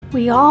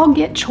We all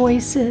get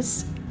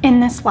choices in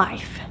this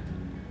life.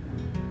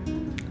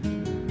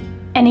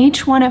 And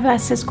each one of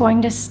us is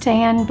going to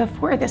stand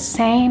before the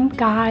same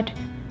God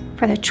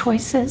for the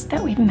choices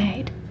that we've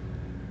made.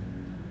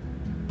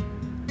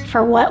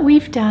 For what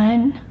we've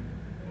done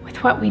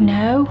with what we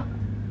know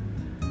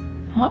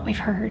and what we've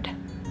heard.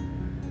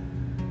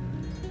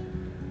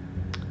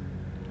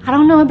 I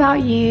don't know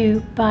about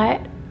you,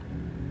 but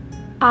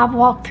I've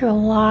walked through a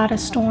lot of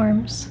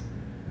storms.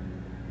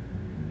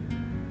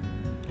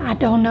 I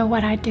don't know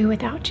what I'd do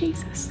without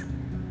Jesus.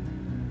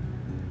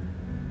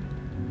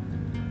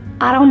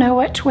 I don't know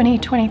what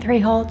 2023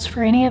 holds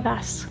for any of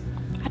us.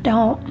 I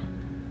don't.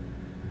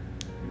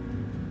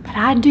 But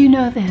I do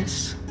know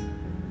this.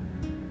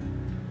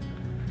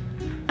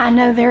 I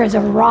know there is a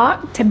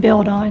rock to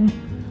build on,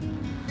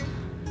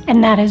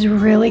 and that is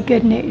really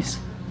good news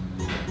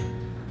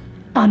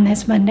on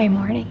this Monday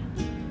morning.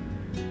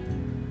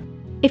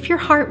 If your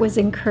heart was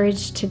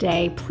encouraged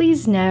today,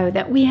 please know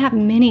that we have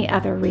many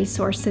other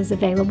resources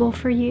available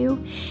for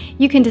you.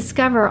 You can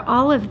discover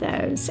all of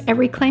those at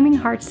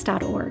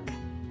reclaiminghearts.org.